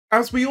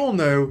As we all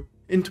know,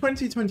 in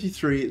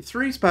 2023,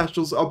 3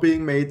 specials are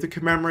being made to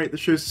commemorate the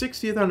show's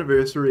 60th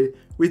anniversary,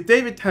 with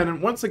David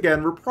Tennant once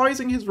again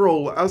reprising his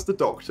role as the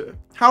Doctor.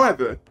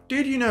 However,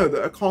 did you know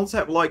that a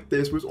concept like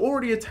this was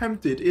already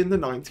attempted in the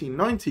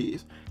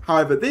 1990s?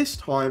 However, this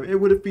time it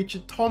would have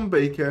featured Tom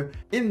Baker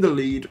in the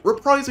lead,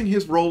 reprising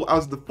his role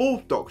as the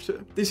 4th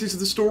Doctor. This is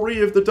the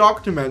story of the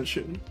Dark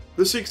Dimension,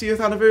 the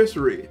 60th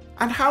anniversary,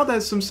 and how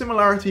there's some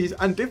similarities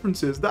and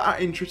differences that are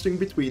interesting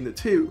between the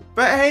two.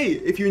 But hey,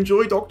 if you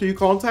enjoy Doctor Who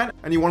content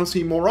and you want to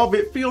see more of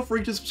it, feel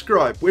free to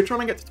subscribe. We're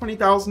trying to get to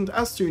 20,000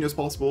 as soon as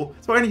possible,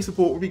 so any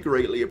support would be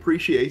greatly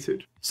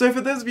appreciated. So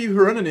for those of you who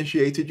are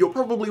uninitiated, you're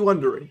probably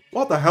wondering,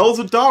 what the hell's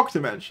a Dark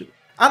Dimension?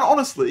 And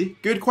honestly,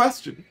 good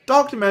question.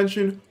 Dark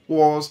Dimension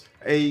was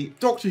a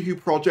Doctor Who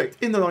project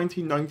in the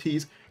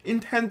 1990s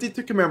intended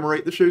to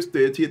commemorate the show's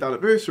 30th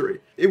anniversary.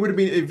 It would have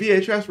been a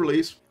VHS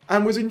release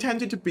and was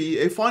intended to be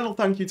a final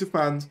thank you to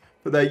fans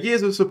for their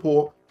years of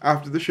support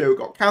after the show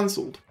got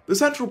cancelled. The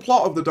central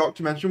plot of the Dark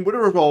Dimension would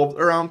have revolved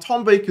around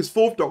Tom Baker's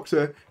 4th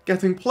Doctor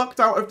getting plucked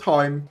out of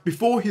time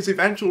before his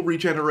eventual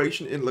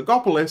regeneration in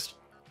Logopolis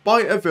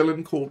by a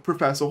villain called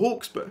Professor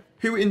Hawkspur,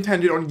 who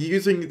intended on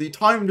using the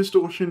time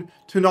distortion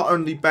to not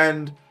only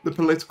bend the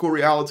political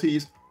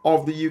realities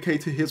of the UK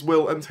to his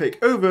will and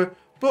take over,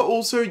 but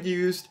also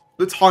used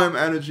the time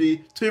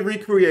energy to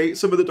recreate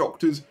some of the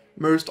Doctor's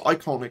most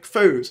iconic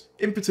foes,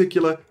 in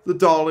particular the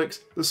Daleks,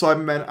 the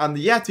Cybermen and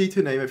the Yeti,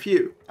 to name a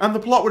few. And the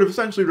plot would have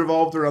essentially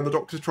revolved around the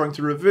Doctor trying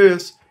to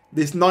reverse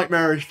this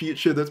nightmarish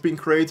future that's been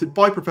created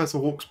by Professor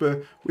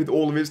Hawkspur with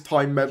all of his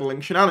time-meddling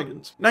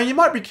shenanigans. Now you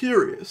might be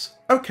curious,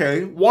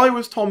 okay, why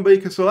was Tom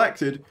Baker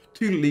selected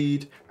to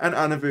lead an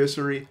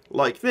anniversary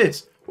like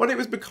this? Well, it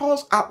was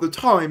because at the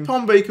time,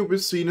 Tom Baker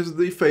was seen as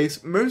the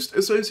face most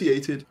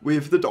associated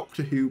with the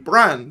Doctor Who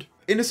brand,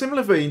 in a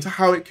similar vein to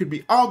how it could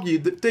be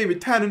argued that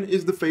David Tennant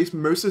is the face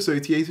most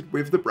associated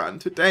with the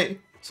brand today.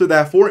 So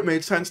therefore it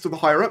made sense to the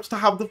higher-ups to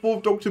have the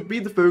 4th Doctor be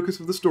the focus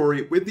of the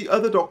story, with the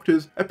other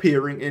Doctors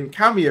appearing in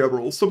cameo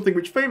roles, something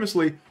which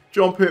famously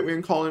John Pertwee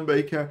and Colin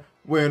Baker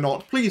were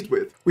not pleased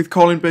with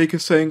Colin Baker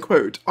saying,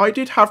 quote, "I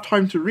did have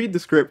time to read the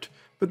script,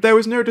 but there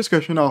was no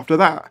discussion after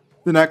that.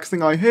 The next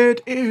thing I heard,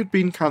 it had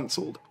been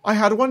cancelled. I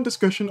had one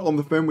discussion on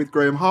the phone with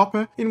Graham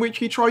Harper in which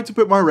he tried to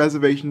put my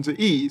reservations at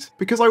ease,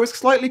 because I was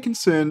slightly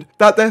concerned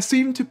that there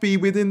seemed to be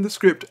within the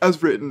script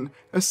as written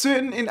a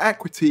certain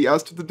inequity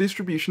as to the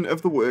distribution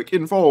of the work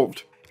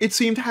involved. It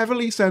seemed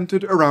heavily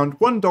centred around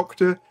one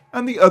Doctor,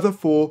 and the other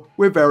 4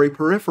 were very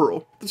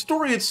peripheral." The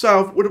story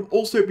itself would have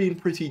also been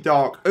pretty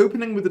dark,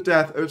 opening with the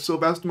death of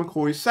Sylvester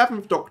McCoy's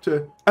 7th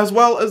Doctor, as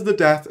well as the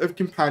death of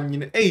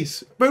companion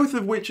Ace, both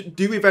of which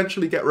do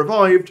eventually get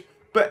revived,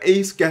 but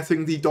Ace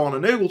getting the Donna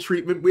Noble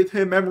treatment with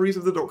her memories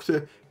of the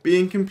Doctor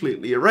being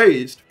completely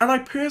erased. And I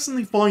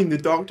personally find the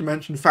Dark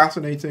Dimension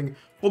fascinating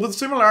for the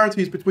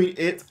similarities between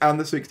it and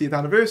the 60th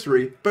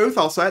anniversary. Both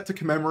are set to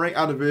commemorate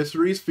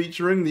anniversaries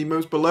featuring the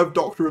most beloved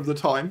Doctor of the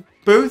time.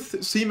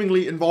 Both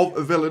seemingly involve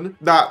a villain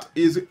that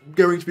is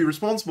going to be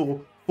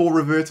responsible for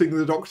reverting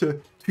the Doctor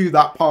to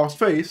that past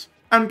face.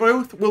 And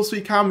both will see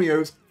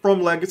cameos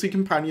from legacy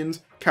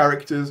companions,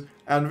 characters,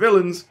 and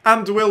villains,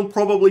 and will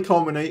probably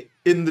culminate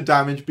in the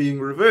damage being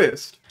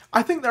reversed.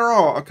 I think there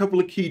are a couple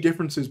of key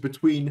differences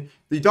between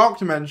the Dark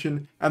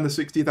Dimension and the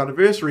 60th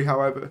anniversary,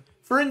 however.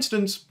 For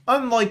instance,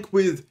 unlike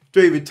with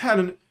David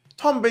Tennant,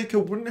 Tom Baker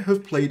wouldn't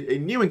have played a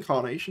new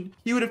incarnation.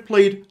 He would have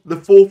played the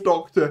 4th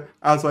Doctor,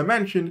 as I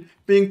mentioned,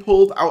 being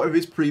pulled out of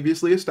his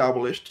previously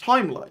established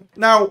timeline.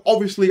 Now,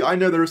 obviously, I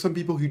know there are some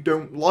people who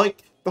don't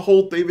like the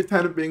whole David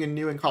Tennant being a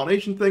new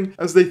incarnation thing,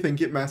 as they think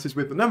it messes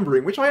with the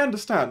numbering, which I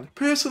understand.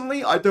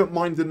 Personally, I don't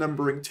mind the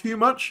numbering too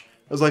much,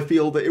 as I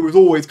feel that it was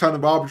always kind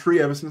of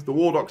arbitrary ever since the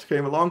War Doctor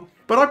came along,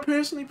 but I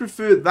personally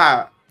prefer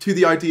that to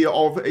the idea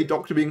of a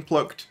Doctor being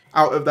plucked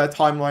out of their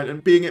timeline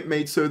and being it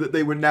made so that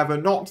they were never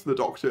not the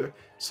Doctor.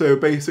 So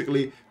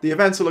basically, the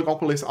events of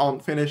Logopolis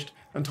aren't finished,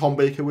 and Tom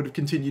Baker would have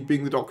continued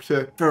being the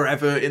Doctor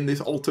forever in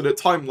this alternate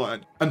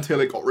timeline until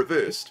it got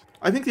reversed.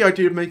 I think the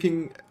idea of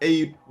making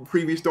a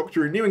previous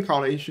Doctor a new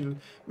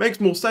incarnation makes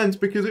more sense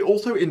because it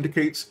also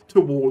indicates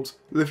towards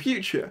the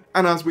future.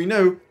 And as we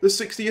know, the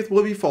 60th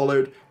will be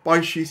followed by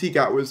Ncuti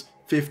Gatwa's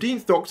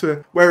 15th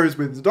Doctor, whereas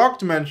with the Dark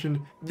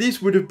Dimension,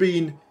 this would have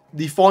been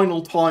the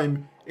final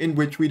time in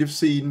which we'd have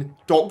seen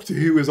Doctor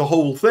Who as a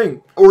whole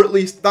thing. Or at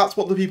least that's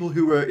what the people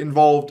who were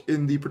involved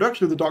in the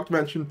production of the Dark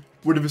Dimension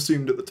would have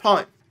assumed at the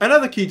time.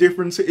 Another key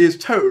difference is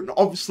tone.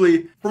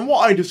 Obviously, from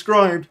what I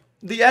described,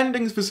 the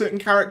endings for certain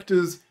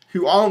characters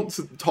who aren't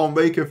Tom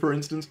Baker, for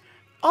instance,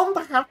 aren't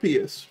the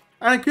happiest.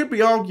 And it could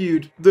be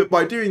argued that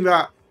by doing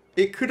that,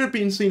 it could have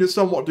been seen as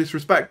somewhat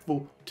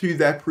disrespectful to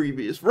their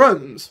previous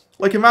runs.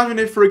 Like, imagine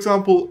if, for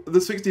example, the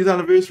 60th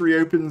anniversary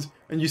opens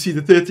and you see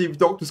the 13th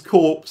Doctor's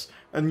corpse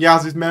and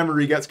Yaz's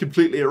memory gets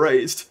completely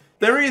erased.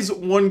 There is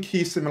one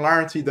key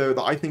similarity, though,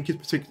 that I think is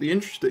particularly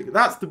interesting.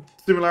 That's the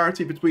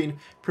similarity between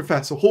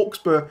Professor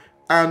Hawkspur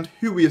and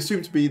who we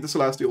assume to be the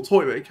Celestial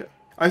Toymaker.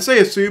 I say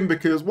assume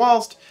because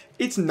whilst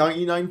it's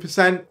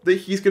 99% that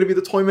he's going to be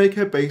the toy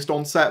maker based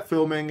on set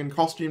filming and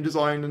costume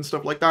design and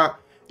stuff like that,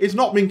 it's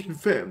not been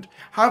confirmed.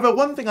 However,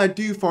 one thing I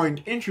do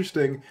find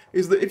interesting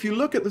is that if you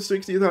look at the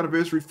 60th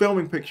anniversary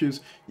filming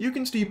pictures, you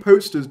can see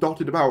posters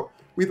dotted about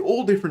with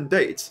all different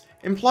dates,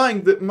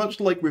 implying that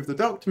much like with the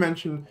Doctor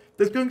mentioned,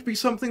 there's going to be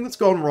something that's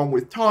gone wrong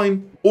with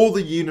time, or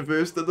the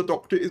universe that the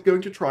Doctor is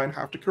going to try and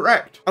have to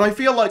correct. And I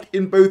feel like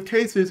in both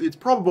cases it's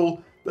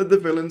probable that the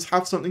villains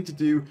have something to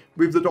do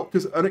with the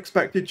Doctor's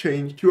unexpected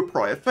change to a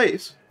prior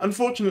face.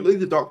 Unfortunately,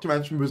 the Doctor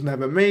mention was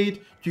never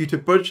made due to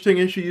budgeting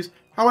issues.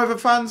 However,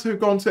 fans have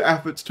gone to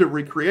efforts to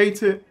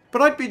recreate it,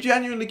 but I'd be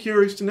genuinely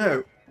curious to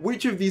know,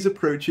 which of these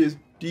approaches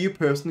do you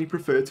personally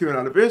prefer to an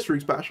anniversary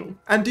special?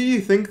 And do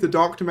you think the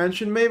Dark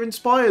Dimension may have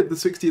inspired the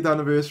 60th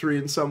anniversary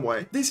in some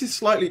way? This is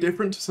slightly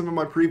different to some of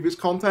my previous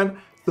content,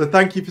 so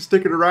thank you for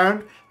sticking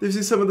around. This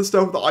is some of the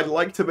stuff that I'd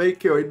like to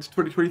make going into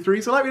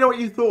 2023, so let me know what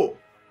you thought.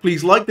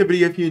 Please like the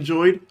video if you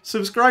enjoyed,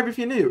 subscribe if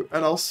you're new,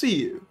 and I'll see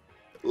you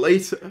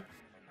later.